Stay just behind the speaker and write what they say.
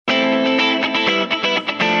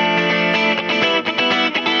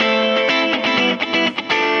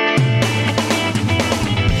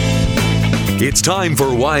It's time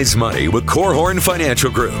for Wise Money with Korhorn Financial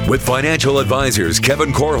Group with financial advisors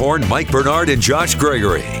Kevin Korhorn, Mike Bernard, and Josh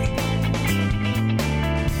Gregory.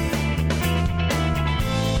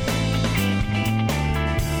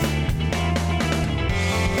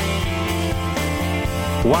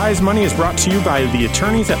 Wise Money is brought to you by the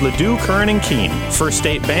attorneys at Ladue, Curran & Keene, First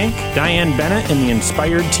State Bank, Diane Bennett and the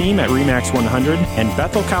Inspired team at RE/MAX 100, and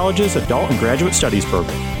Bethel College's Adult and Graduate Studies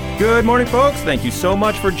program. Good morning, folks. Thank you so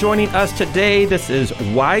much for joining us today. This is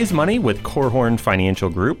Wise Money with Korhorn Financial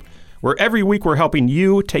Group, where every week we're helping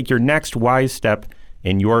you take your next wise step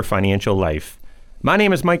in your financial life. My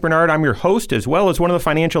name is Mike Bernard. I'm your host, as well as one of the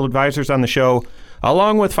financial advisors on the show,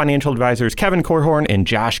 along with financial advisors Kevin Korhorn and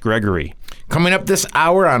Josh Gregory. Coming up this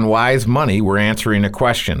hour on Wise Money, we're answering a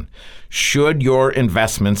question. Should your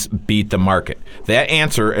investments beat the market? That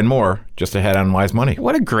answer and more just ahead on Wise Money.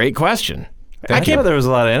 What a great question. I can't. There was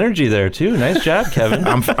a lot of energy there, too. Nice job, Kevin.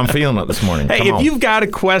 I'm feeling it this morning. Hey, if you've got a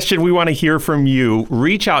question we want to hear from you,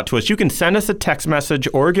 reach out to us. You can send us a text message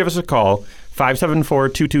or give us a call,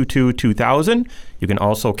 574-222-2000. You can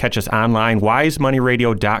also catch us online,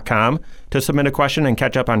 wisemoneyradio.com, to submit a question and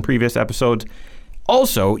catch up on previous episodes.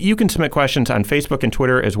 Also, you can submit questions on Facebook and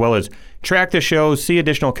Twitter, as well as track the show, see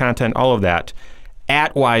additional content, all of that,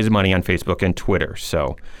 at Wise Money on Facebook and Twitter.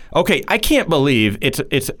 So, okay, I can't believe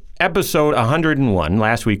it's episode 101.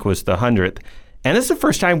 Last week was the 100th. And this is the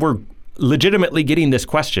first time we're legitimately getting this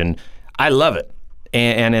question. I love it.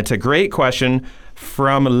 And it's a great question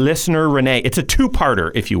from listener Renee. It's a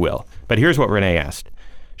two-parter, if you will. But here's what Renee asked.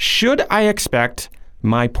 Should I expect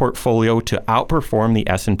my portfolio to outperform the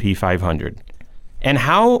S&P 500? And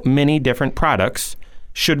how many different products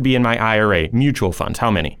should be in my IRA? Mutual funds,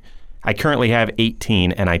 how many? I currently have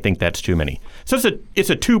 18, and I think that's too many. So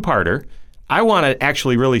it's a two-parter. I want to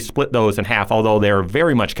actually really split those in half, although they're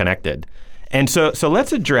very much connected. And so let's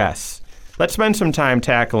spend some time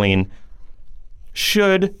tackling,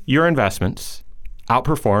 should your investments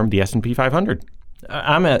outperform the S&P 500?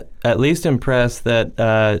 I'm at least impressed that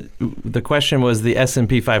the question was the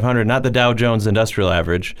S&P 500, not the Dow Jones Industrial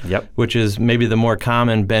Average, which is maybe the more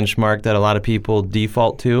common benchmark that a lot of people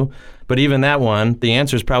default to. But even that one, the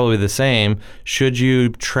answer is probably the same. Should you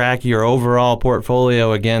track your overall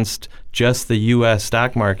portfolio against just the U.S.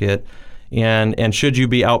 stock market, and should you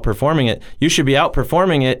be outperforming it? You should be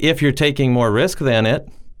outperforming it if you're taking more risk than it,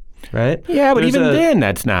 right? Yeah, but then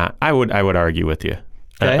that's not. I would argue with you.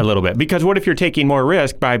 Okay. A little bit, because what if you're taking more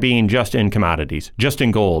risk by being just in commodities, just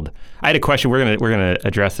in gold? I had a question. We're gonna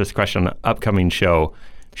address this question on the upcoming show.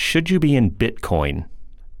 Should you be in Bitcoin?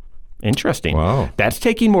 Interesting. Wow. That's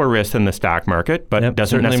taking more risk than the stock market, but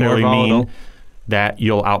doesn't necessarily mean that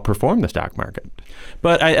you'll outperform the stock market.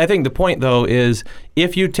 But I think the point, though, is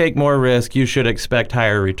if you take more risk, you should expect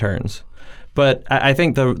higher returns. But I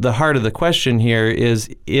think the heart of the question here is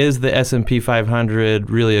the S&P 500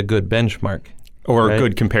 really a good benchmark? Or a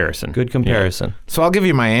good comparison. Good comparison. Yeah. So I'll give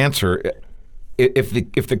you my answer. If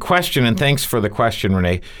the question, and thanks for the question,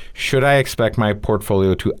 Renee, should I expect my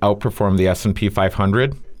portfolio to outperform the S&P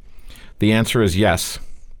 500? The answer is yes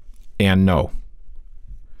and no.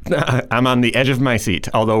 I'm on the edge of my seat,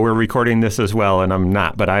 although we're recording this as well, and I'm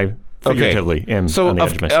not, but I figuratively am on the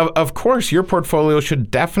edge of my seat. Of course, your portfolio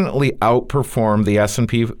should definitely outperform the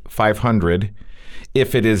S&P 500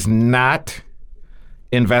 if it is not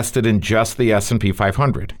invested in just the S&P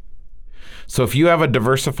 500. So if you have a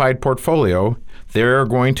diversified portfolio, there are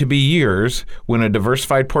going to be years when a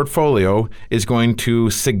diversified portfolio is going to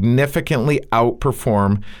significantly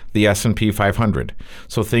outperform the S&P 500.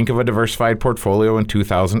 So think of a diversified portfolio in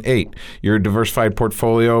 2008. Your diversified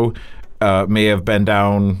portfolio may have been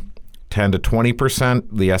down 10 to 20%.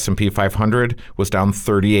 The S&P 500 was down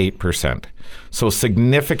 38%. So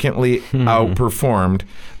significantly outperformed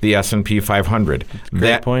the S&P 500.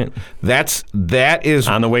 Great point. That is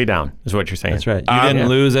on the way down, is what you're saying. That's right. You didn't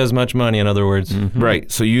lose as much money, in other words. Mm-hmm.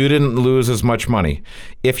 Right. So you didn't lose as much money.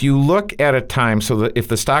 If you look at a time, if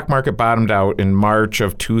the stock market bottomed out in March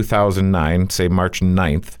of 2009, say March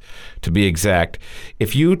 9th to be exact,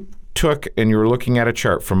 if you took and you were looking at a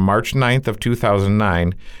chart from March 9th of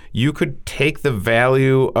 2009, you could take the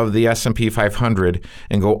value of the S&P 500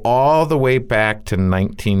 and go all the way back to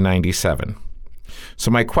 1997.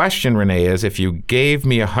 So my question, Renee, is if you gave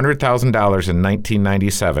me $100,000 in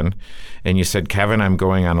 1997 and you said, Kevin, I'm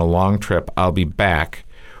going on a long trip, I'll be back,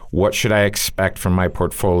 what should I expect from my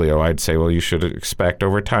portfolio? I'd say, well, you should expect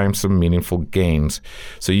over time some meaningful gains.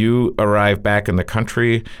 So you arrive back in the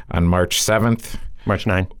country on March 7th. March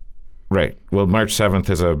 9th. Right. Well, March 7th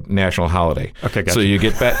is a national holiday. Okay, gotcha. So you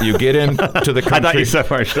get into the country. I thought you said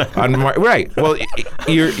March 7th. Right. Well,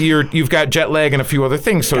 you've got jet lag and a few other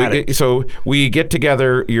things. So we get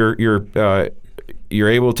together. You're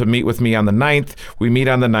able to meet with me on the 9th. We meet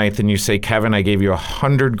on the 9th, and you say, Kevin, I gave you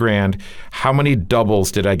 $100,000. How many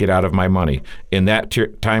doubles did I get out of my money in that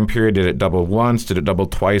time period? Did it double once? Did it double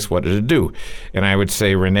twice? What did it do? And I would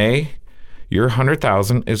say, Renee, your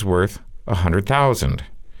 $100,000 is worth $100,000.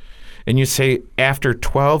 And you say, after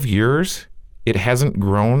 12 years, it hasn't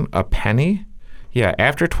grown a penny? Yeah,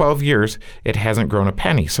 after 12 years, it hasn't grown a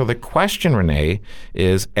penny. So the question, Renee,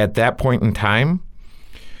 is at that point in time,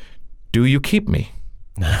 do you keep me?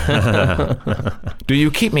 Do you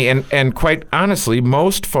keep me? And quite honestly,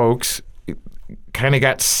 most folks kind of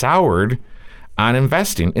got soured on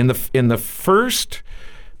investing. In the first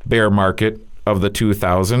bear market of the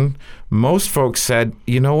 2000, most folks said,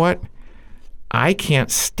 you know what? I can't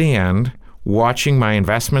stand watching my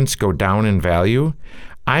investments go down in value.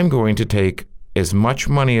 I'm going to take as much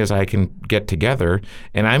money as I can get together,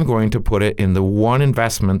 and I'm going to put it in the one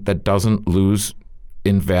investment that doesn't lose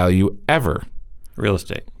in value ever. Real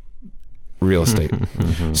estate.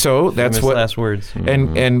 So that's Famous what last words.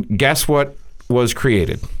 And guess what was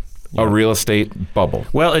created? A real estate bubble.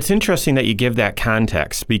 Well, it's interesting that you give that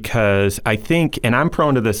context because I think, and I'm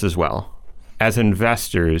prone to this as well, as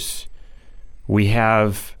investors, we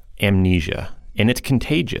have amnesia, and it's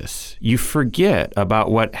contagious. You forget about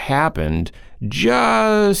what happened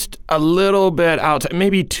just a little bit outside,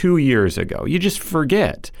 maybe 2 years ago. You just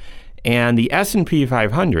forget. And the S&P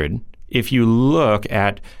 500, if you look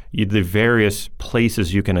at the various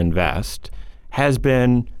places you can invest, has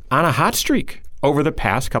been on a hot streak over the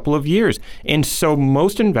past couple of years. And so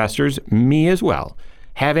most investors, me as well,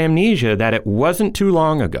 have amnesia that it wasn't too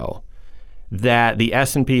long ago that the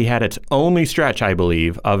S&P had its only stretch, I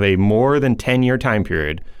believe, of a more than 10-year time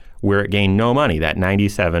period where it gained no money, that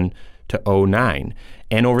 97 to 09.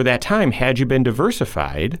 And over that time, had you been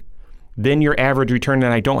diversified, then your average return,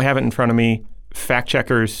 and I don't have it in front of me, fact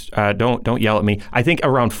checkers, don't yell at me, I think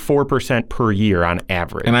around 4% per year on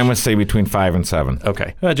average. And I must say between 5 and 7.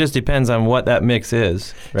 Okay. Well, it just depends on what that mix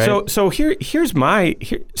is, right? So here's my,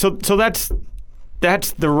 so that's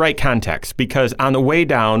the right context, because on the way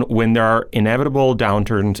down, when there are inevitable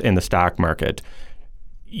downturns in the stock market,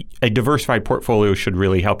 a diversified portfolio should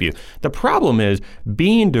really help you. The problem is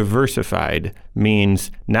being diversified means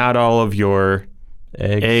not all of your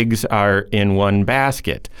eggs are in one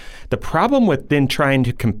basket. The problem with then trying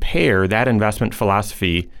to compare that investment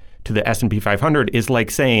philosophy to the S&P 500 is like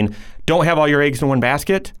saying, don't have all your eggs in one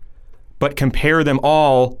basket, but compare them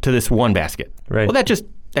all to this one basket. Right. Well, that just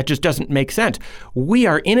doesn't make sense. We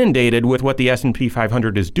are inundated with what the S&P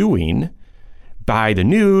 500 is doing by the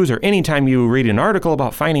news, or anytime you read an article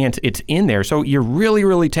about finance, it's in there. So you're really,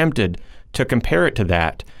 really tempted to compare it to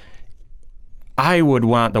that. I would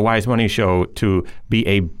want the Wise Money Show to be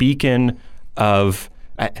a beacon of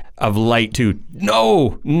light to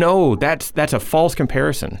no, that's a false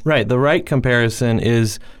comparison. Right. The right comparison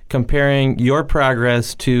is comparing your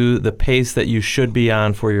progress to the pace that you should be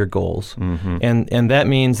on for your goals. Mm-hmm. And that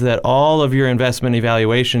means that all of your investment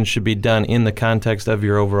evaluations should be done in the context of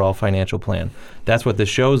your overall financial plan. That's what the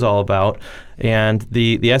show's all about. And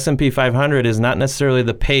the S&P 500 is not necessarily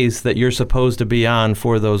the pace that you're supposed to be on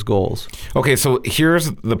for those goals. Okay, so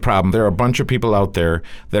here's the problem. There are a bunch of people out there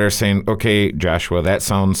that are saying, okay, Joshua, that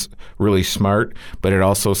sounds really smart, but it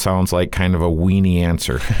also sounds like kind of a weenie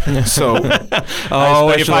answer. So,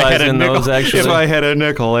 if I had a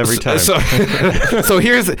nickel every time. So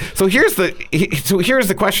here's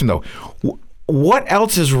the question though. What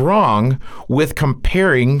else is wrong with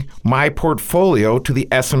comparing my portfolio to the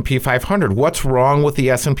S&P 500? What's wrong with the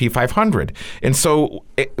S&P 500? And so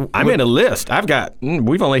I made a list.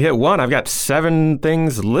 We've only hit one. I've got 7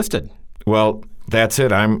 things listed. Well, that's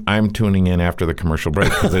it. I'm tuning in after the commercial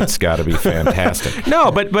break because it's got to be fantastic. No,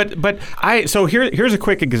 so here's a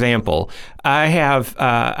quick example. I've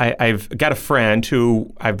got a friend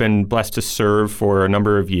who I've been blessed to serve for a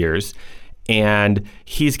number of years, and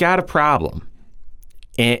he's got a problem.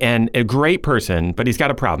 And a great person, but he's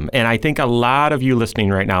got a problem. And I think a lot of you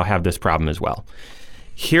listening right now have this problem as well.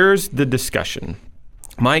 Here's the discussion.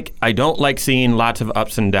 Mike, I don't like seeing lots of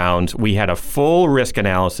ups and downs. We had a full risk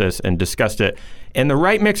analysis and discussed it, and the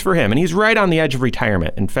right mix for him. And he's right on the edge of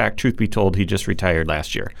retirement. In fact, truth be told, he just retired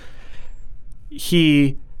last year.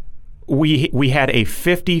 We had a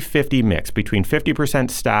 50-50 mix between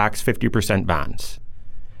 50% stocks, 50% bonds.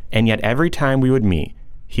 And yet every time we would meet,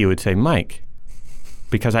 he would say, Mike,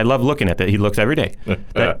 because I love looking at that. He looks every day.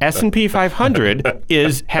 The S&P 500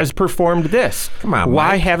 has performed this. Come on, why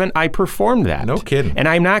Mike. haven't I performed that? No kidding. And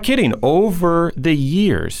I'm not kidding. Over the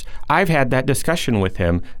years, I've had that discussion with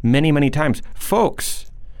him many, many times.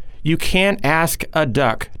 Folks, you can't ask a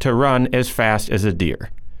duck to run as fast as a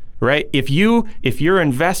deer. Right? If you're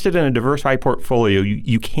invested in a diversified portfolio,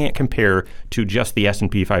 you can't compare to just the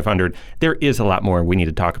S&P 500. There is a lot more. We need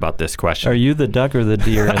to talk about this question. Are you the duck or the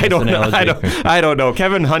deer in I this don't know. analogy? I don't know.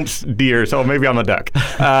 Kevin hunts deer, so maybe I'm a duck.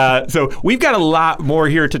 So we've got a lot more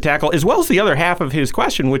here to tackle, as well as the other half of his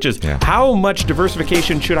question, which is how much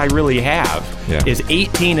diversification should I really have? Yeah. Is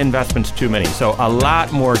 18 investments too many? So a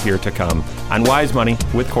lot more here to come on Wise Money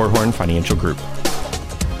with Korhorn Financial Group.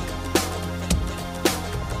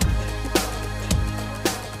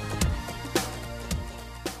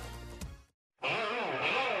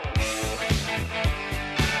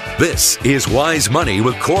 This is Wise Money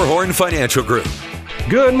with Korhorn Financial Group.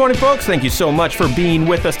 Good morning, folks. Thank you so much for being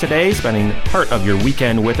with us today, spending part of your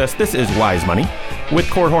weekend with us. This is Wise Money with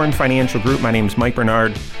Korhorn Financial Group. My name is Mike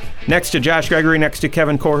Bernard. Next to Josh Gregory, next to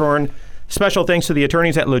Kevin Korhorn. Special thanks to the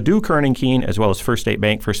attorneys at LeDoux, Kern & Keene, as well as First State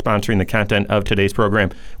Bank for sponsoring the content of today's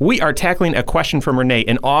program. We are tackling a question from Renee,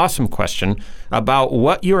 an awesome question about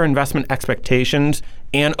what your investment expectations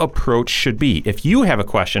and approach should be. If you have a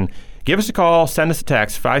question, give us a call, send us a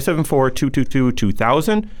text,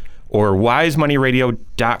 574-222-2000 or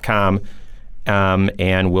wisemoneyradio.com,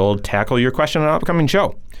 and we'll tackle your question on an upcoming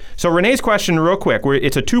show. So Renee's question, real quick,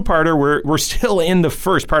 it's a two-parter. We're still in the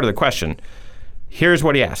first part of the question. Here's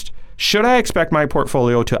what he asked. Should I expect my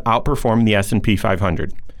portfolio to outperform the S&P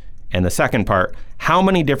 500? And the second part, how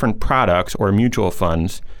many different products or mutual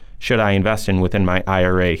funds should I invest in within my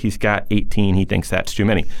IRA? He's got 18. He thinks that's too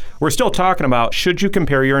many. We're still talking about should you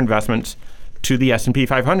compare your investments to the S&P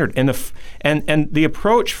 500? And the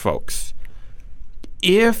approach, folks,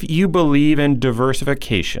 if you believe in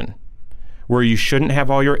diversification, where you shouldn't have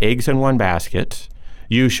all your eggs in one basket,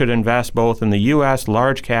 you should invest both in the U.S.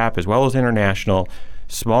 large cap as well as international,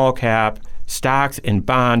 small cap, stocks and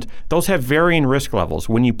bonds. Those have varying risk levels.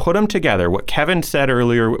 When you put them together, what Kevin said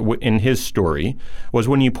earlier in his story was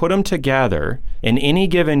when you put them together in any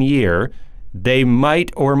given year, they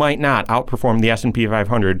might or might not outperform the S&P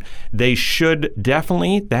 500. They should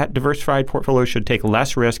definitely, that diversified portfolio should take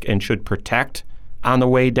less risk and should protect on the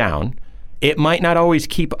way down. It might not always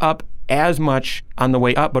keep up as much on the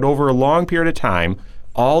way up, but over a long period of time,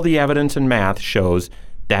 all the evidence and math shows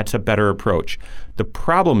that's a better approach. The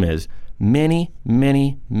problem is many,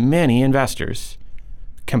 many, many investors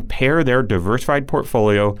compare their diversified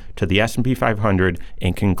portfolio to the S&P 500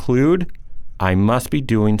 and conclude, I must be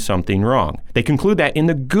doing something wrong. They conclude that in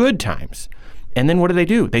the good times. And then what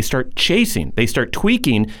do? They start chasing, they start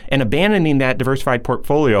tweaking and abandoning that diversified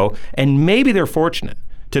portfolio. And maybe they're fortunate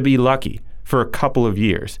to be lucky for a couple of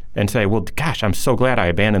years and say, well, gosh, I'm so glad I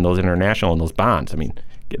abandoned those international and those bonds. I mean,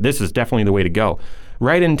 this is definitely the way to go.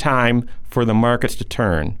 Right in time for the markets to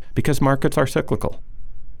turn, because markets are cyclical.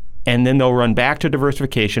 And then they'll run back to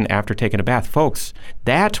diversification after taking a bath. Folks,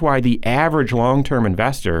 that's why the average long-term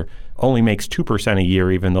investor only makes 2% a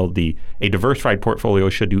year, even though a diversified portfolio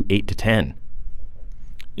should do 8 to 10.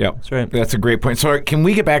 Yeah, that's right. That's a great point. So can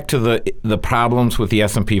we get back to the problems with the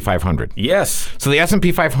S&P 500? Yes. So the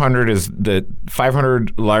S&P 500 is the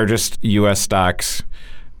 500 largest U.S. stocks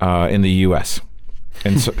in the U.S.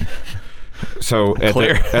 And so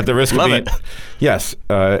at the risk Love of it. Yes,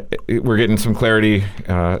 we're getting some clarity.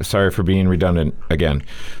 Sorry for being redundant again.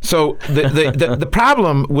 So the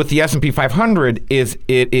problem with the S&P 500 is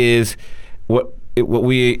it is what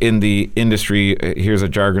we in the industry, here's a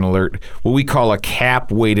jargon alert, what we call a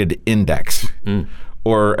cap-weighted index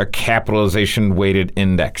or a capitalization-weighted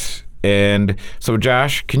index. And so,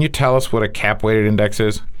 Josh, can you tell us what a cap-weighted index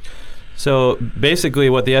is? So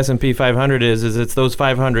basically what the S&P 500 is it's those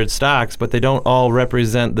 500 stocks, but they don't all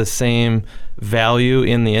represent the same value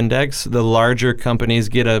in the index. The larger companies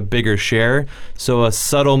get a bigger share. So a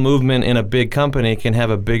subtle movement in a big company can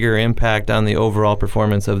have a bigger impact on the overall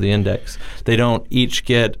performance of the index. They don't each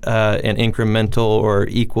get an incremental or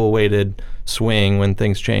equal weighted swing when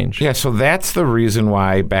things change. Yeah, so that's the reason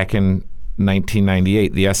why back in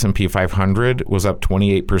 1998, the S&P 500 was up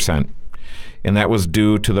 28%. And that was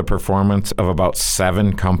due to the performance of about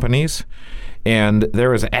 7 companies. And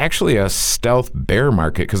there was actually a stealth bear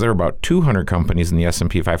market because there were about 200 companies in the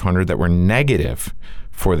S&P 500 that were negative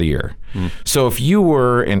for the year. So if you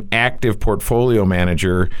were an active portfolio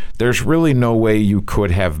manager, there's really no way you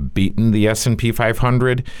could have beaten the S&P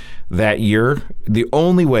 500 that year. The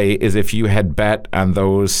only way is if you had bet on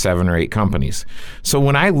those 7 or 8 companies. So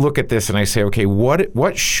when I look at this and I say, okay,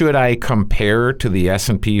 what should I compare to the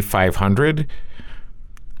S&P 500?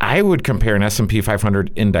 I would compare an S&P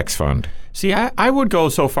 500 index fund. See, I would go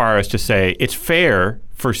so far as to say it's fair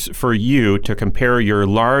for you to compare your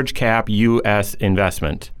large cap U.S.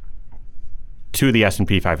 investment to the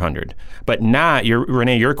S&P 500, but not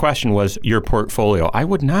Renee. Your question was your portfolio. I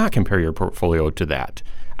would not compare your portfolio to that.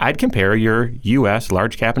 I'd compare your U.S.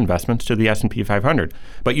 large cap investments to the S&P 500.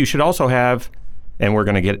 But you should also have, and we're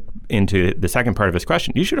going to get into the second part of this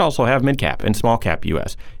question, you should also have mid cap and small cap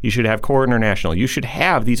U.S. You should have core international. You should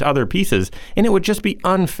have these other pieces, and it would just be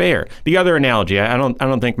unfair. The other analogy, I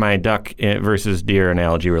don't think my duck versus deer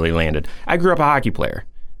analogy really landed. I grew up a hockey player.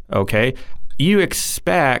 Okay, you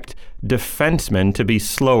expect defensemen to be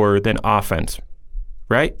slower than offense,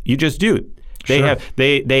 right? You just do.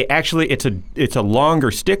 They actually it's a longer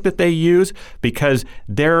stick that they use because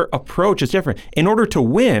their approach is different. In order to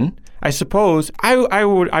win, I suppose I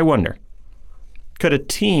wonder, could a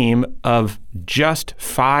team of just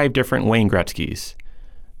 5 different Wayne Gretzkys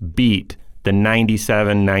beat the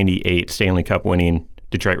 97-98 Stanley Cup winning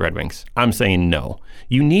Detroit Red Wings? I'm saying no.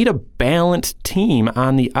 You need a balanced team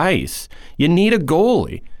on the ice. You need a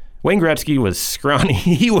goalie. Wayne Gretzky was scrawny.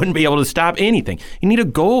 He wouldn't be able to stop anything. You need a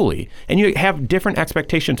goalie. And you have different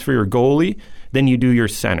expectations for your goalie than you do your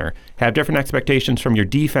center. Have different expectations from your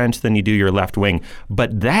defense than you do your left wing.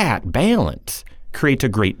 But that balance creates a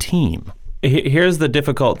great team. Here's the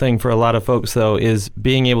difficult thing for a lot of folks, though, is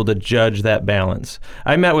being able to judge that balance.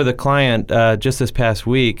 I met with a client just this past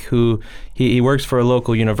week who he works for a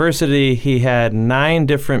local university. He had 9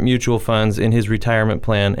 different mutual funds in his retirement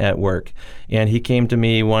plan at work. And he came to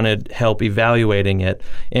me, wanted help evaluating it.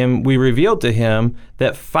 And we revealed to him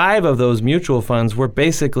that 5 of those mutual funds were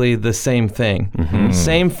basically the same thing. Mm-hmm.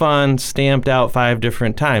 Same fund stamped out 5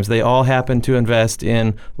 different times. They all happen to invest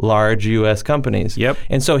in large U.S. companies. Yep.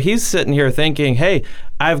 And so he's sitting here thinking, hey,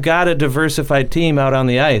 I've got a diversified team out on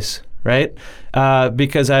the ice, right?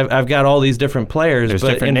 Because I've got all these different players. There's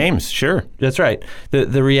different names, sure. That's right.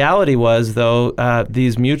 The reality was, though,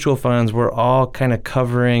 these mutual funds were all kind of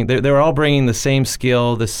covering, they were all bringing the same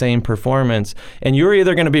skill, the same performance. And you're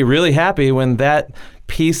either going to be really happy when that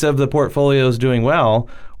piece of the portfolio is doing well,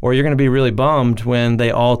 or you're going to be really bummed when they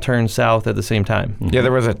all turn south at the same time. Yeah,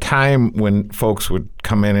 there was a time when folks would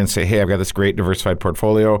come in and say, hey, I've got this great diversified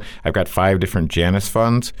portfolio. I've got 5 different Janus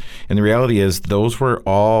funds. And the reality is those were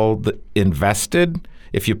all invested.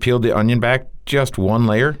 If you peeled the onion back just one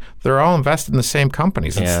layer, they're all invested in the same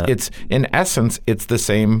companies. It's in essence, it's the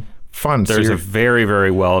same fund. There's a very,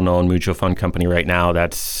 very well-known mutual fund company right now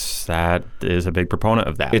that is a big proponent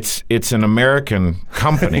of that. It's an American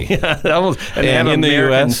company. And in the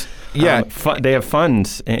U.S. Yeah, they have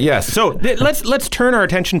funds. Yes. So let's turn our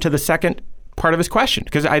attention to the second part of his question,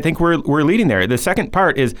 because I think we're leading there. The second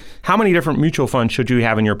part is, how many different mutual funds should you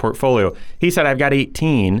have in your portfolio? He said, I've got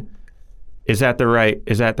 18. Is that the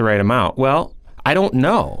right amount? Well, I don't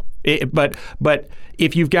know. But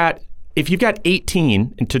if you've got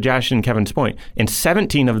 18, and to Josh and Kevin's point, and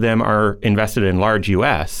 17 of them are invested in large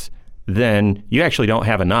U.S., then you actually don't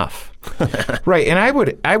have enough. Right, and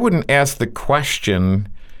I wouldn't ask the question,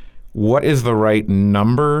 what is the right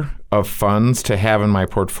number of funds to have in my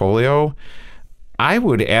portfolio? I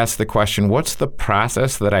would ask the question, what's the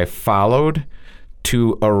process that I followed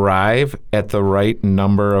to arrive at the right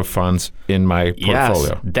number of funds in my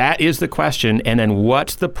portfolio? Yes, that is the question. And then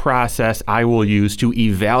what's the process I will use to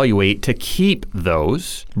evaluate to keep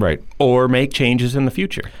those, right, or make changes in the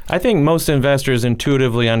future? I think most investors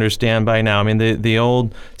intuitively understand by now. I mean, the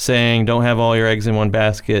old saying, don't have all your eggs in one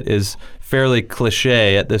basket, is fairly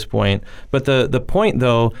cliche at this point. But the point,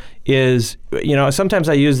 though, is, sometimes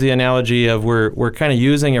I use the analogy of we're kind of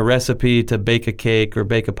using a recipe to bake a cake or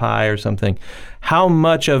bake a pie or something. How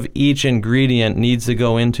much of each ingredient needs to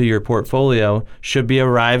go into your portfolio should be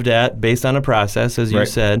arrived at based on a process, as you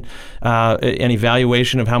said, an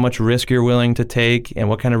evaluation of how much risk you're willing to take and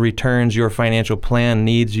what kind of returns your financial plan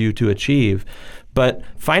needs you to achieve. But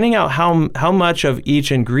finding out how much of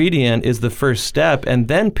each ingredient is the first step, and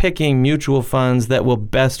then picking mutual funds that will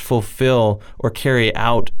best fulfill or carry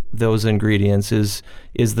out those ingredients is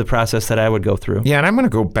the process that I would go through. Yeah, and I'm going to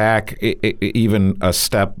go back even a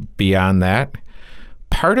step beyond that.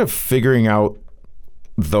 Part of figuring out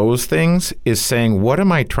those things is saying, what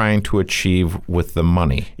am I trying to achieve with the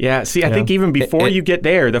money? Yeah. See, I think even before you get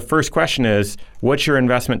there, the first question is, what's your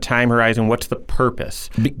investment time horizon? What's the purpose?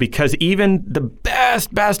 Because even the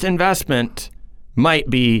best investment might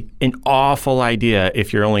be an awful idea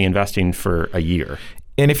if you're only investing for a year.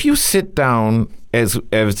 And if you sit down, as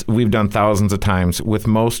we've done thousands of times with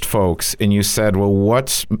most folks, and you said, well,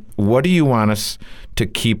 what do you want us to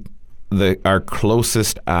keep our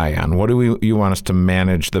closest eye on? What do you want us to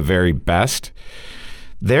manage the very best?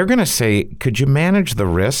 They're going to say, could you manage the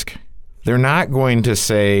risk? They're not going to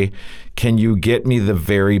say, can you get me the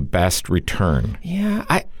very best return?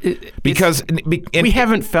 Yeah, because we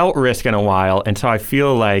haven't felt risk in a while, and so I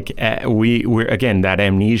feel like we're again, that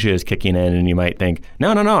amnesia is kicking in, and you might think,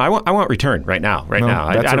 no, I want return right now. I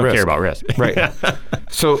don't care about risk. Right.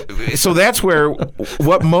 So that's where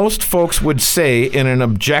what most folks would say in an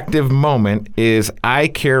objective moment is, I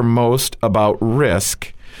care most about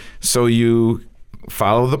risk. So you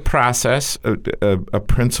follow the process, a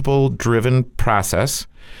principle-driven process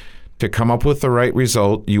to come up with the right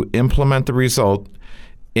result. You implement the result,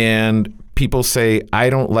 and people say, I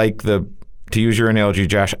don't like to use your analogy,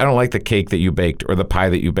 Josh, I don't like the cake that you baked or the pie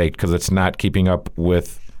that you baked because it's not keeping up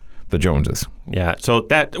with the Joneses. Yeah, so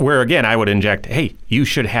that where, again, I would inject, hey, you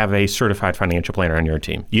should have a certified financial planner on your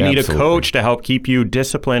team. You need a coach to help keep you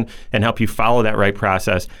disciplined and help you follow that right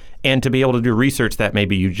process, and to be able to do research that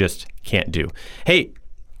maybe you just can't do. Hey,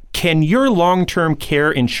 can your long-term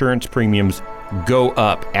care insurance premiums go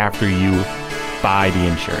up after you buy the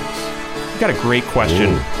insurance? We've got a great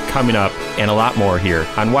question coming up and a lot more here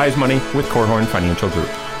on Wise Money with Korhorn Financial Group.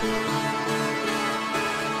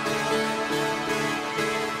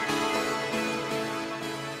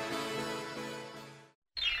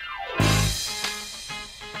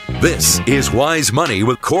 This is Wise Money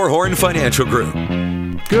with Korhorn Financial Group.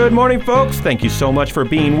 Good morning, folks. Thank you so much for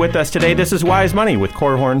being with us today. This is Wise Money with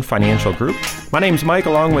Korhorn Financial Group. My name's Mike,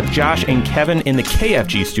 along with Josh and Kevin in the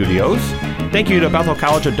KFG studios. Thank you to Bethel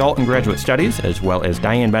College Adult and Graduate Studies, as well as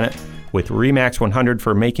Diane Bennett with RE/MAX 100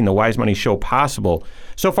 for making the Wise Money show possible.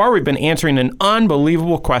 So far, we've been answering an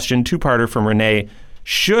unbelievable question, two-parter from Renee.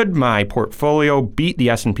 Should my portfolio beat the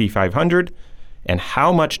S&P 500? And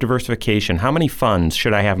how much diversification, how many funds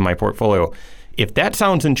should I have in my portfolio? If that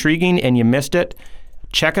sounds intriguing and you missed it,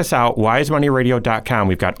 check us out, wisemoneyradio.com.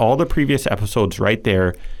 We've got all the previous episodes right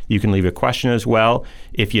there. You can leave a question as well.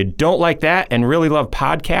 If you don't like that and really love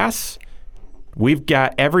podcasts, we've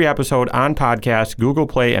got every episode on podcast, Google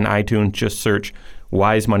Play and iTunes. Just search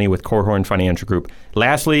Wise Money with Korhorn Financial Group.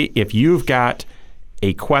 Lastly, if you've got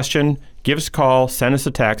a question, give us a call, send us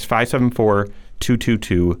a text,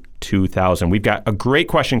 574-222-2000. We've got a great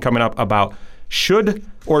question coming up about should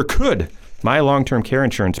or could my long-term care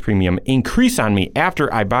insurance premium increase on me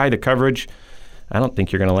after I buy the coverage? I don't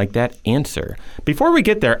think you're going to like that answer. Before we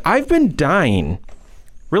get there, I've been dying,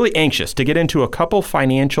 really anxious to get into a couple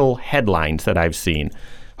financial headlines that I've seen.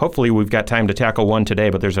 Hopefully we've got time to tackle one today,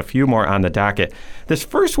 but there's a few more on the docket. This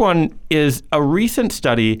first one is a recent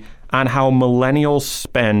study on how millennials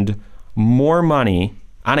spend more money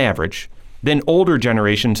on average than older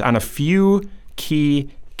generations on a few key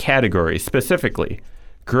categories, specifically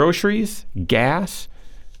groceries, gas,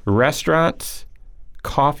 restaurants,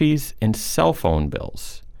 coffees, and cell phone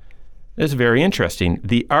bills. This is very interesting.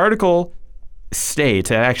 The article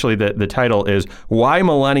states, actually the title is, Why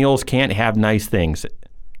Millennials Can't Have Nice Things.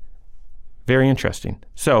 Very interesting.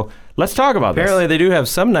 So let's talk about this. Apparently they do have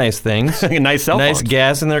some nice things. Nice cell phones. Nice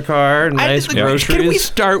gas in their car, nice groceries. Can we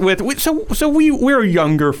start with, we're a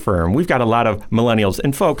younger firm. We've got a lot of millennials.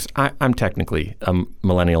 And folks, I'm technically a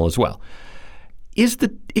millennial as well.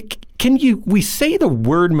 Can we say the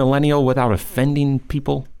word millennial without offending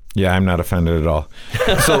people? Yeah, I'm not offended at all.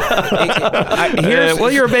 So,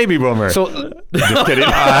 well, you're a baby boomer. So, just kidding.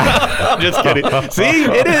 Just kidding. See,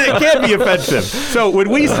 it can't be offensive. So when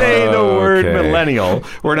we say the word millennial,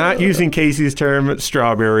 we're not using Casey's term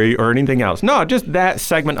strawberry or anything else. No, just that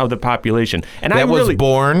segment of the population. And that was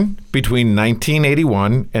born between 1981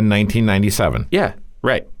 and 1997. Yeah,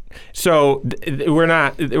 right. So we're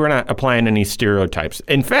not applying any stereotypes.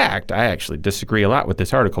 In fact, I actually disagree a lot with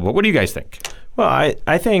this article. But what do you guys think? Well,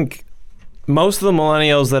 I think most of the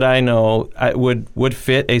millennials that I know would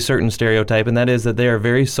fit a certain stereotype, and that is that they are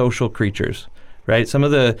very social creatures, right? Some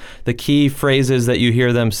of the key phrases that you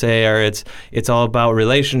hear them say are it's all about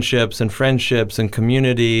relationships and friendships and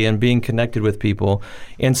community and being connected with people.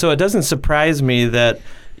 And so it doesn't surprise me that,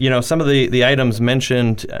 some of the items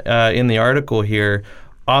mentioned in the article here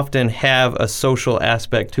often have a social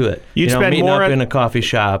aspect to it. You'd spend meeting more up in a coffee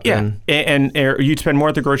shop. Yeah, and you'd spend more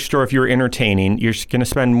at the grocery store if you were entertaining. You're going to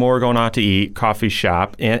spend more going out to eat, coffee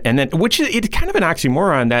shop, and then, which is it's kind of an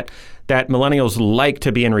oxymoron that millennials like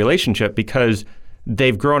to be in relationship because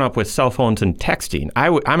they've grown up with cell phones and texting.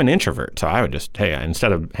 I'm an introvert, so I would just, hey,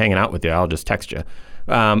 instead of hanging out with you, I'll just text you.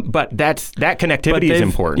 But that connectivity is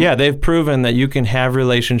important. Yeah, they've proven that you can have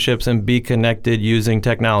relationships and be connected using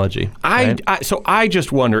technology. So I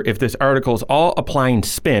just wonder if this article is all applying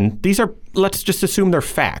spin. Let's just assume they're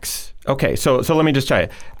facts. Okay, so let me just tell you.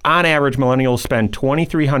 On average, millennials spend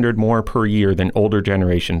 $2,300 more per year than older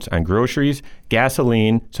generations on groceries,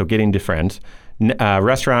 gasoline, so getting to friends,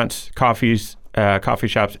 restaurants, coffee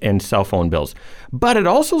shops, and cell phone bills. But it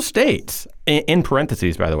also states, in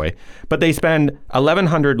parentheses, by the way, but they spend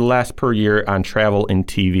 $1,100 less per year on travel and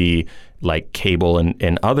TV, like cable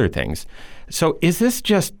and other things. So is this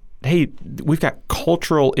just, hey, we've got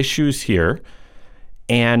cultural issues here,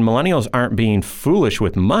 and millennials aren't being foolish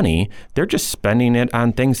with money. They're just spending it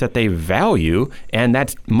on things that they value, and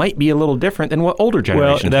that might be a little different than what older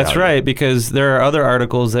generations Well, that's value. right, because there are other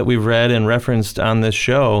articles that we've read and referenced on this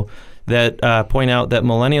show that point out that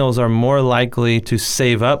millennials are more likely to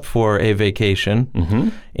save up for a vacation. Mm-hmm.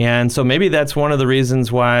 And so maybe that's one of the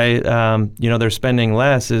reasons why they're spending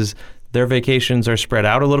less is their vacations are spread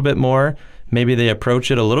out a little bit more. Maybe they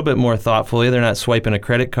approach it a little bit more thoughtfully. They're not swiping a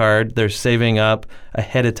credit card. They're saving up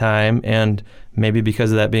ahead of time, and maybe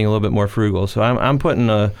because of that being a little bit more frugal. So I'm putting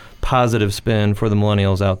a positive spin for the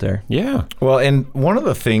millennials out there. Yeah. Well, and one of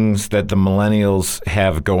the things that the millennials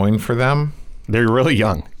have going for them, they're really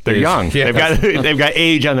young. They're young. Yes. They've got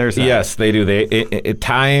age on their side. Yes, they do.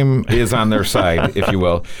 Time is on their side, if you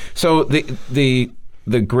will. So the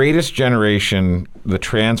greatest generation, the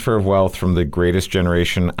transfer of wealth from the greatest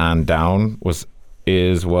generation on down was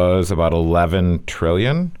about 11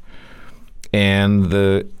 trillion. And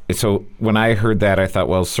so when I heard that, I thought,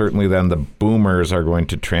 well, certainly then the boomers are going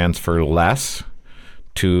to transfer less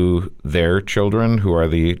to their children, who are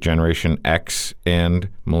the Generation X and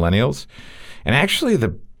millennials. And actually,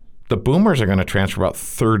 the boomers are going to transfer about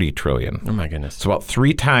 30 trillion. Oh, my goodness. It's about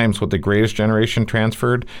 3 times what the greatest generation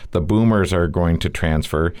transferred. The boomers are going to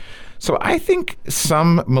transfer. So I think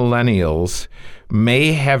some millennials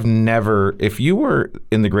may have never, if you were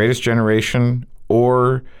in the greatest generation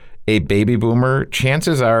or a baby boomer,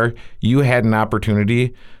 chances are you had an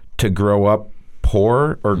opportunity to grow up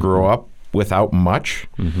poor or grow up without much.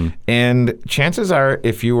 Mm-hmm. And chances are,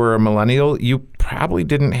 if you were a millennial, you probably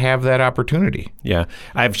didn't have that opportunity. Yeah.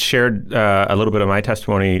 I've shared a little bit of my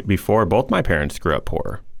testimony before. Both my parents grew up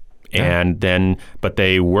poor. Yeah. But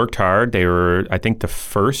they worked hard. They were, I think, the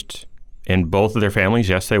first in both of their families,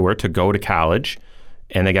 yes, they were, to go to college.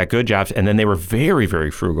 And they got good jobs. And then they were very,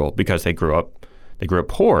 very frugal because they grew up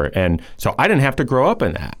poor. And so I didn't have to grow up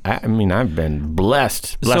in that. I mean, I've been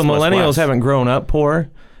blessed. So millennials haven't grown up poor.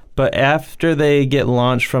 But after they get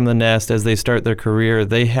launched from the nest, as they start their career,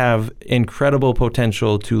 they have incredible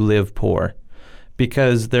potential to live poor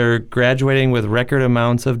because they're graduating with record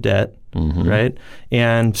amounts of debt, mm-hmm. right?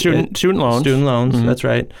 And student loans. Student loans, mm-hmm. that's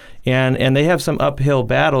right. And they have some uphill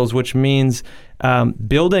battles, which means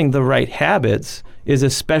building the right habits is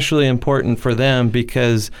especially important for them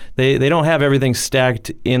because they don't have everything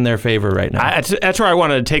stacked in their favor right now. That's where I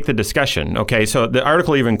wanted to take the discussion. Okay, so the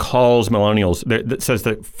article even calls millennials, that says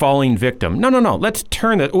the falling victim. No. Let's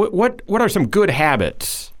turn that. What are some good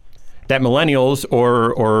habits that millennials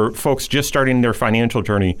or folks just starting their financial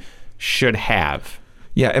journey should have?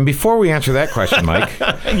 Yeah, and before we answer that question, Mike,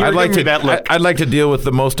 I'd like to deal with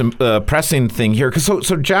the most pressing thing here. So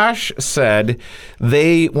Josh said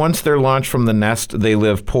once they're launched from the nest, they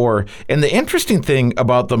live poor. And the interesting thing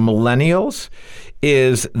about the millennials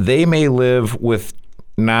is they may live with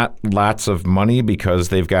not lots of money because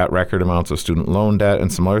they've got record amounts of student loan debt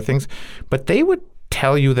and some other things, but they would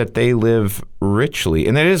tell you that they live richly.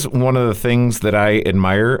 And that is one of the things that I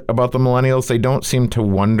admire about the millennials. They don't seem to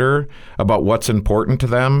wonder about what's important to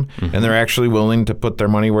them, mm-hmm. and they're actually willing to put their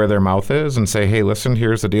money where their mouth is and say, hey, listen,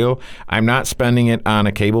 here's the deal. I'm not spending it on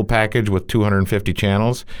a cable package with 250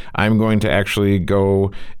 channels. I'm going to actually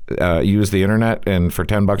go use the internet and for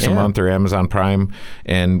 $10 a month or Amazon Prime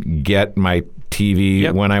and get my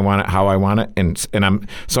TV when I want it, how I want it, and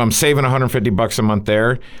I'm saving $150 a month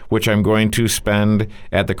there, which I'm going to spend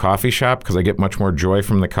at the coffee shop because I get much more joy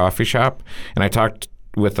from the coffee shop. And I talked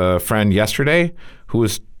with a friend yesterday who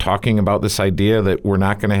was talking about this idea that we're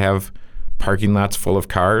not going to have parking lots full of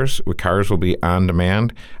cars. Cars will be on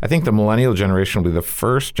demand. I think the millennial generation will be the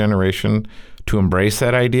first generation to embrace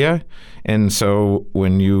that idea. And so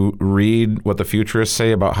when you read what the futurists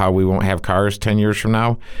say about how we won't have cars 10 years from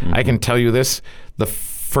now, I can tell you this, the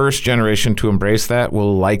first generation to embrace that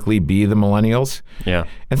will likely be the millennials. Yeah.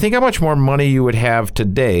 And think how much more money you would have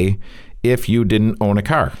today if you didn't own a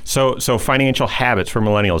car. So financial habits for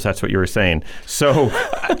millennials, that's what you were saying. So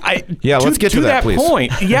let's get to that, please.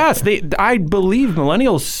 Point, yes, I believe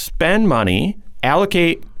millennials spend money,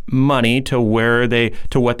 allocate money to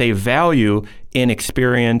what they value in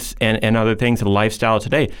experience and other things in lifestyle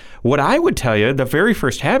today. What I would tell you, the very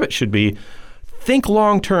first habit should be think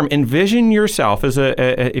long-term. Envision yourself as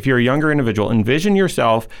if you're a younger individual, envision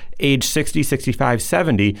yourself age 60, 65,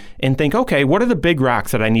 70, and think, okay, what are the big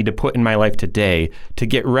rocks that I need to put in my life today to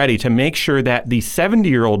get ready to make sure that the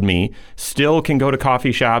 70-year-old me still can go to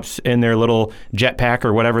coffee shops in their little jetpack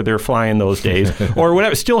or whatever they're flying those days, or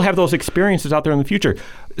whatever, still have those experiences out there in the future.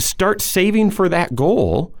 Start saving for that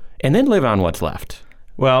goal and then live on what's left.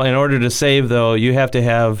 Well, in order to save, though, you have to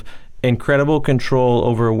have incredible control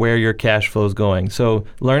over where your cash flow is going. So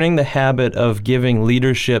learning the habit of giving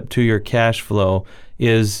leadership to your cash flow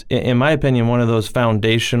is, in my opinion, one of those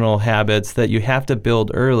foundational habits that you have to build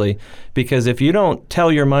early. Because if you don't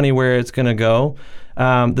tell your money where it's going to go,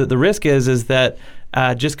 the risk is that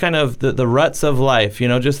just kind of the ruts of life,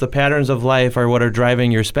 just the patterns of life are what are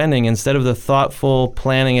driving your spending instead of the thoughtful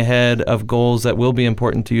planning ahead of goals that will be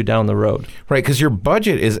important to you down the road. Right, because your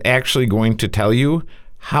budget is actually going to tell you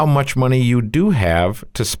how much money you do have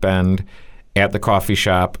to spend at the coffee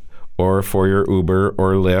shop or for your Uber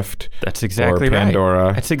or Lyft. That's exactly or Pandora.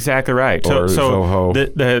 Right. That's exactly right. Or Zoho.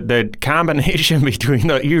 The combination between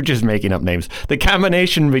you're just making up names. The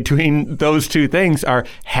combination between those two things are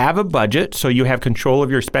have a budget so you have control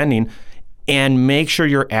of your spending and make sure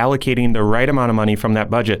you're allocating the right amount of money from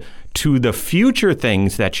that budget to the future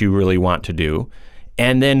things that you really want to do.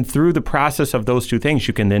 And then through the process of those two things,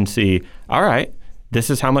 you can then see, all right, this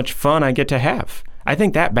is how much fun I get to have. I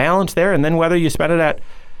think that balance there, and then whether you spend it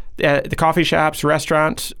at the coffee shops,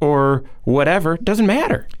 restaurants, or whatever, doesn't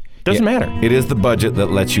matter. Doesn't matter. It is the budget that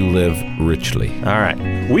lets you live richly. All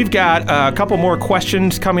right. We've got a couple more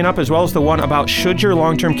questions coming up, as well as the one about should your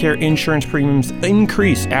long-term care insurance premiums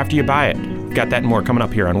increase after you buy it. We've got that and more coming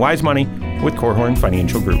up here on Wise Money with Korhorn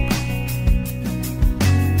Financial Group.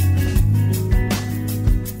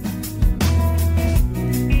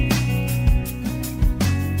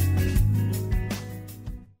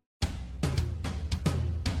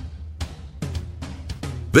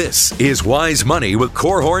 This is Wise Money with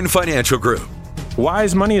Korhorn Financial Group.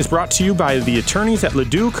 Wise Money is brought to you by the attorneys at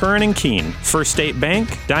Ledoux, Curran & Keene, First State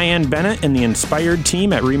Bank, Diane Bennett and the Inspired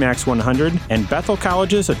team at RE/MAX 100, and Bethel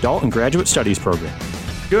College's Adult and Graduate Studies program.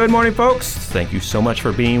 Good morning, folks. Thank you so much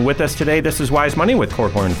for being with us today. This is Wise Money with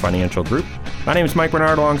Korhorn Financial Group. My name is Mike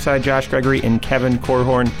Bernard alongside Josh Gregory and Kevin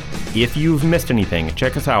Korhorn. If you've missed anything,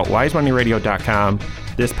 check us out, wisemoneyradio.com.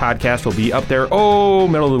 This podcast will be up there,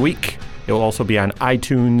 middle of the week. It will also be on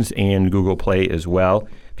iTunes and Google Play as well.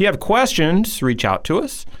 If you have questions, reach out to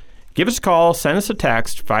us. Give us a call, send us a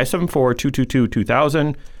text,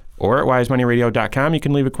 574-222-2000, or at wisemoneyradio.com. You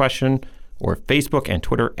can leave a question, or Facebook and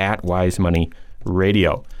Twitter at Wise Money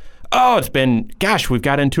Radio. We've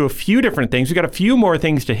got into a few different things. We've got a few more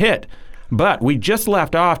things to hit, but we just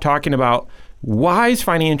left off talking about wise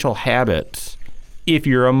financial habits if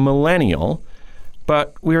you're a millennial,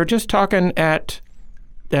 but we were just talking at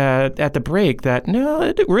the break that, no,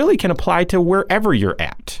 it really can apply to wherever you're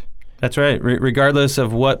at. That's right. Regardless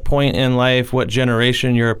of what point in life, what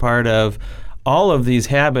generation you're a part of, all of these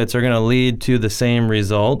habits are going to lead to the same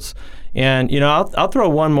results. And, I'll throw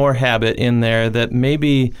one more habit in there that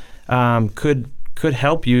maybe could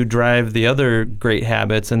help you drive the other great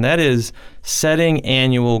habits, and that is setting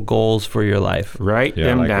annual goals for your life. Write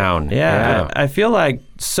them down. Yeah. I feel like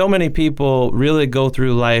so many people really go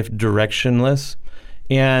through life directionless.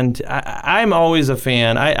 And I'm always a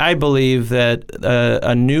fan. I believe that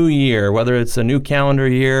a new year, whether it's a new calendar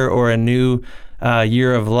year or a new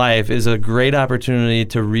year of life, is a great opportunity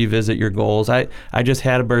to revisit your goals. I just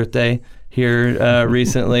had a birthday here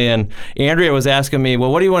recently, and Andrea was asking me,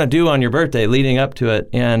 well, what do you want to do on your birthday leading up to it?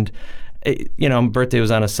 And, my birthday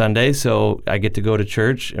was on a Sunday, so I get to go to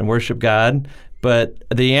church and worship God. But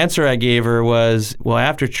the answer I gave her was, well,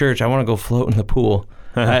 after church, I want to go float in the pool.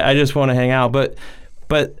 I just want to hang out. But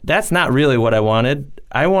that's not really what I wanted.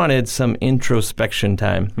 I wanted some introspection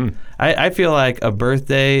time. I feel like a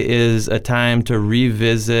birthday is a time to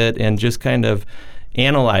revisit and just kind of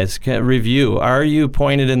analyze, review. Are you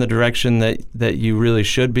pointed in the direction that you really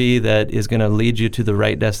should be, that is going to lead you to the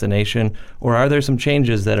right destination, or are there some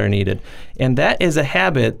changes that are needed? And that is a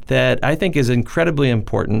habit that I think is incredibly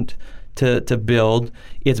important to build.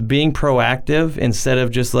 It's being proactive instead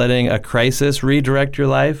of just letting a crisis redirect your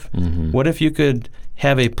life. What if you could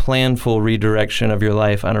have a planful redirection of your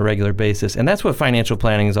life on a regular basis? And that's what financial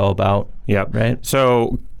planning is all about. Yep. Right?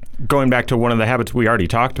 So going back to one of the habits we already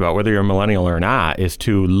talked about, whether you're a millennial or not, is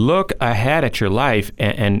to look ahead at your life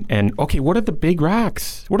and okay, what are the big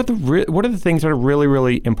rocks? What are the things that are really,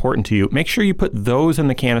 really important to you? Make sure you put those in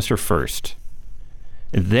the canister first.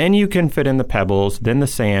 Then you can fit in the pebbles, then the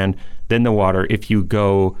sand, then the water if you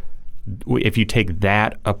take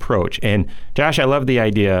that approach. And Josh, I love the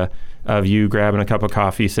idea of you grabbing a cup of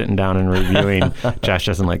coffee, sitting down and reviewing. Josh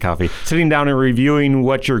doesn't like coffee. Sitting down and reviewing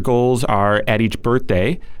what your goals are at each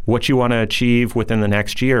birthday, what you want to achieve within the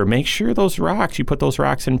next year. Make sure you put those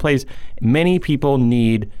rocks in place. Many people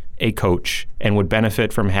need a coach and would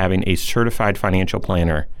benefit from having a certified financial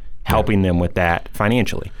planner helping them with that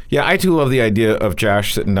financially. Yeah, I too love the idea of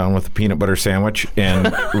Josh sitting down with a peanut butter sandwich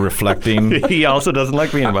and reflecting. He also doesn't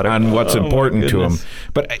like peanut butter. On what's important to him.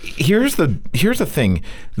 But here's the thing.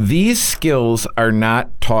 These skills are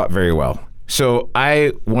not taught very well. So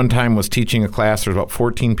I one time was teaching a class, there was about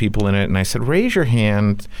 14 people in it, and I said, raise your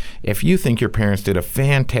hand if you think your parents did a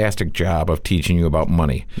fantastic job of teaching you about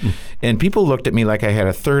money. And people looked at me like I had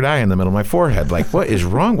a third eye in the middle of my forehead. Like, what is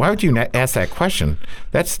wrong? Why would you ask that question?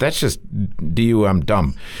 That's just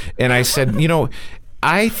dumb. And I said,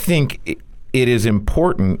 I think it is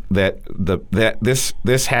important that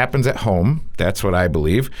this happens at home. That's what I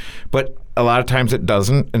believe. But a lot of times it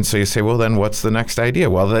doesn't, and so you say, well, then what's the next idea?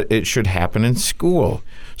 Well, that it should happen in school.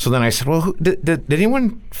 So then I said, well, did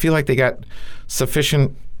anyone feel like they got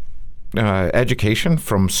sufficient education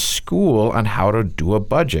from school on how to do a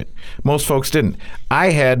budget? Most folks didn't.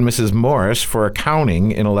 I had Mrs. Morris for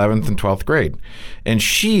accounting in 11th and 12th grade, and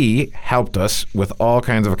she helped us with all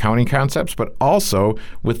kinds of accounting concepts, but also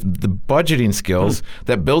with the budgeting skills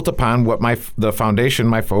that built upon what the foundation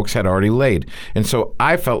my folks had already laid. And so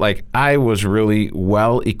I felt like I was really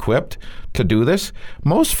well equipped to do this.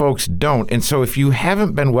 Most folks don't. And so if you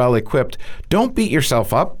haven't been well equipped, don't beat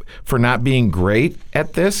yourself up for not being great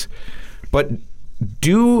at this, but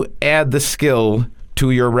do add the skill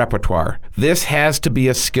to your repertoire. This has to be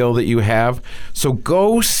a skill that you have. So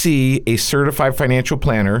go see a certified financial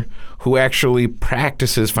planner who actually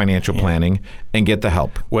practices financial planning and get the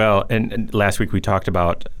help. Well, and last week we talked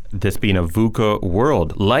about this being a VUCA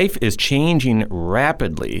world. Life is changing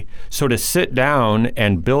rapidly. So to sit down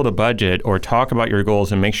and build a budget or talk about your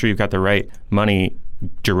goals and make sure you've got the right money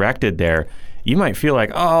directed there, you might feel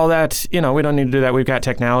like, oh, that's, we don't need to do that. We've got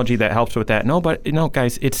technology that helps with that. No, but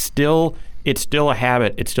guys, it's still a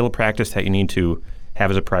habit. It's still a practice that you need to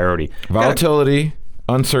have as a priority. Volatility,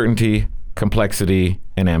 uncertainty, complexity,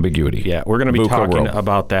 and ambiguity. Yeah, we're going to be talking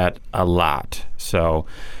about that a lot. So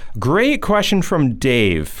great question from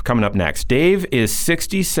Dave coming up next. Dave is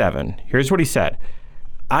 67. Here's what he said.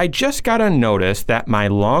 I just got a notice that my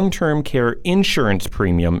long-term care insurance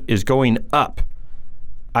premium is going up.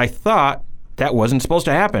 I thought that wasn't supposed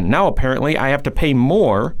to happen. Now apparently I have to pay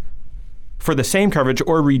more for the same coverage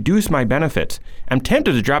or reduce my benefits. I'm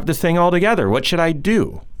tempted to drop this thing altogether. What should I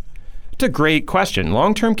do? It's a great question.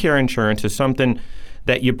 Long-term care insurance is something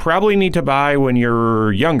that you probably need to buy when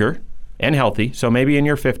you're younger and healthy, so maybe in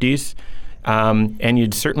your 50s, and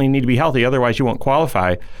you'd certainly need to be healthy, otherwise you won't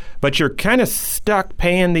qualify. But you're kind of stuck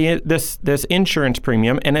paying this insurance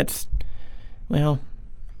premium, and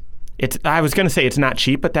I was going to say it's not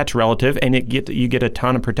cheap, but that's relative, and you get a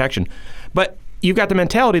ton of protection. But you've got the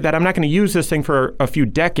mentality that I'm not going to use this thing for a few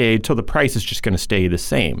decades, so the price is just going to stay the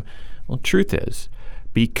same. Well, truth is,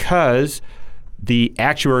 because the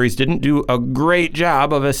actuaries didn't do a great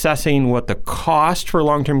job of assessing what the cost for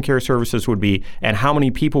long-term care services would be and how many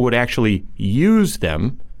people would actually use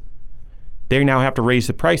them, they now have to raise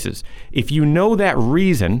the prices. If you know that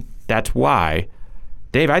reason, that's why,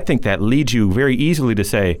 Dave, I think that leads you very easily to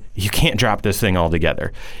say, you can't drop this thing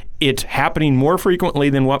altogether. It's happening more frequently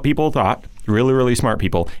than what people thought, really, really smart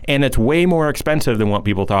people, and it's way more expensive than what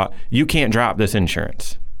people thought. You can't drop this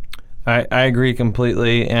insurance. I agree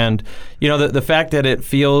completely. And, the fact that it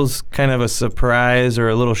feels kind of a surprise or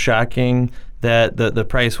a little shocking that the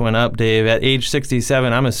price went up, Dave, at age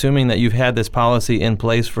 67, I'm assuming that you've had this policy in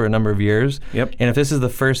place for a number of years. Yep. And if this is the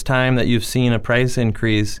first time that you've seen a price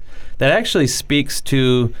increase, that actually speaks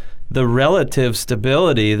to the relative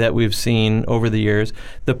stability that we've seen over the years.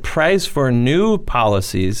 The price for new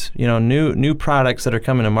policies, new products that are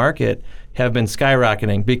coming to market have been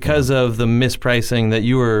skyrocketing because of the mispricing that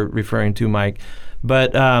you were referring to, Mike.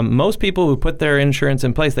 But most people who put their insurance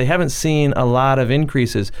in place, they haven't seen a lot of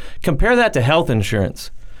increases. Compare that to health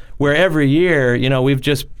insurance, where every year, we've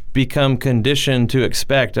just become conditioned to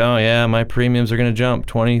expect, oh yeah, my premiums are going to jump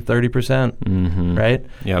 20, 30%, right?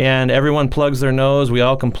 Yep. And everyone plugs their nose. We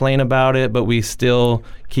all complain about it, but we still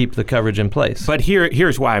keep the coverage in place. But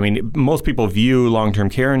here's why. I mean, most people view long-term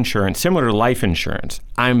care insurance similar to life insurance.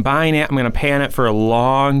 I'm buying it, I'm going to pay on it for a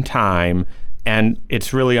long time, and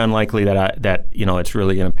it's really unlikely that it's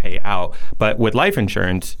really going to pay out. But with life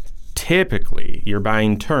insurance, typically you're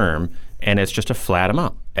buying term, and it's just a flat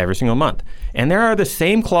amount every single month. And there are the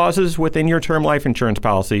same clauses within your term life insurance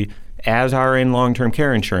policy as are in long-term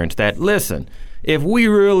care insurance that, listen, if we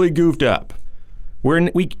really goofed up,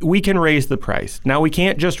 we can raise the price. Now, we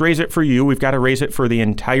can't just raise it for you. We've got to raise it for the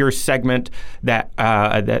entire segment that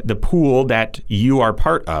the pool that you are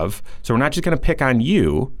part of. So we're not just going to pick on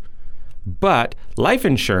you. But life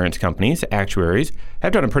insurance companies, actuaries,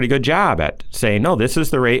 have done a pretty good job at saying, no, this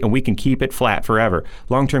is the rate and we can keep it flat forever.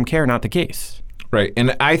 Long-term care, not the case. Right.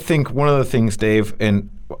 And I think one of the things, Dave, and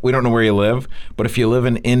we don't know where you live, but if you live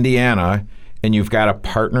in Indiana and you've got a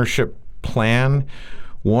partnership plan,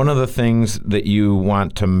 one of the things that you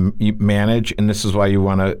want to manage, and this is why you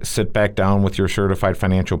want to sit back down with your certified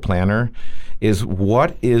financial planner, is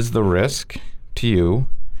what is the risk to you?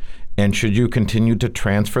 And should you continue to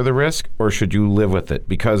transfer the risk, or should you live with it?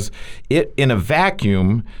 Because in a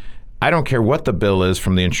vacuum, I don't care what the bill is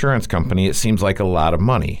from the insurance company, it seems like a lot of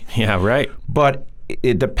money. Yeah, right. But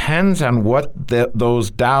it depends on what those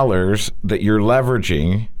dollars that you're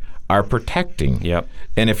leveraging are protecting. Yep.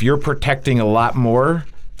 And if you're protecting a lot more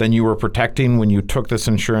than you were protecting when you took this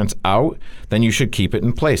insurance out, then you should keep it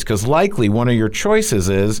in place. Because likely one of your choices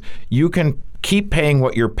is you can keep paying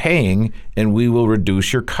what you're paying and we will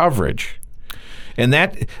reduce your coverage. And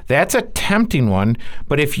that's a tempting one.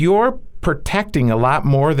 But if you're protecting a lot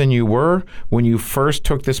more than you were when you first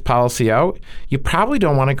took this policy out, you probably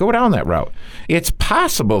don't want to go down that route. It's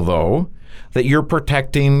possible, though, that you're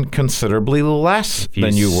protecting considerably less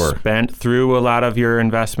than you were. Spent through a lot of your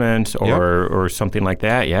investments or something like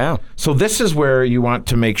that, yeah. So this is where you want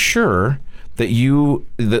to make sure that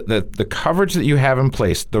the coverage that you have in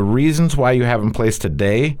place, the reasons why you have in place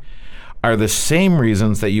today are the same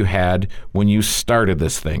reasons that you had when you started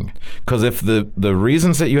this thing. Because if the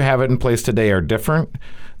reasons that you have it in place today are different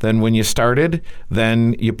than when you started,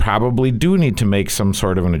 then you probably do need to make some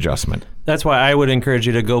sort of an adjustment. That's why I would encourage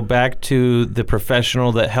you to go back to the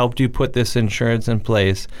professional that helped you put this insurance in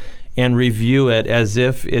place and review it as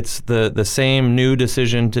if it's the same new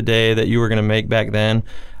decision today that you were going to make back then.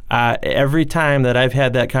 Every time that I've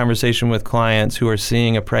had that conversation with clients who are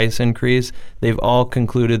seeing a price increase, they've all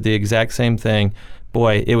concluded the exact same thing.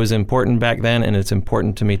 Boy, it was important back then, and it's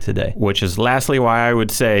important to me today. Which is lastly why I would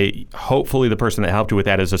say hopefully the person that helped you with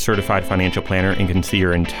that is a certified financial planner and can see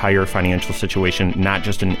your entire financial situation, not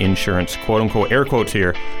just an insurance, quote-unquote, air quotes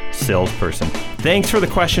here, salesperson. Thanks for the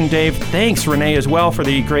question, Dave. Thanks, Renee, as well, for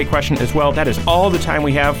the great question as well. That is all the time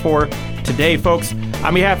we have for today, folks.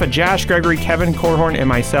 On behalf of Josh Gregory, Kevin Korhorn, and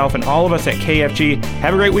myself, and all of us at KFG,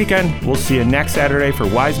 have a great weekend. We'll see you next Saturday for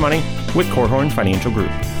Wise Money with Korhorn Financial Group.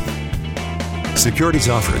 Securities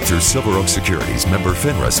offered through Silver Oak Securities, member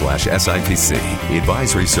FINRA/SIPC.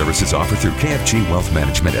 Advisory services offered through KFG Wealth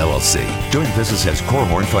Management, LLC. Doing business as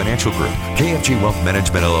Korhorn Financial Group. KFG Wealth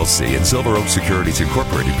Management, LLC and Silver Oak Securities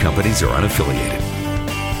Incorporated companies are unaffiliated.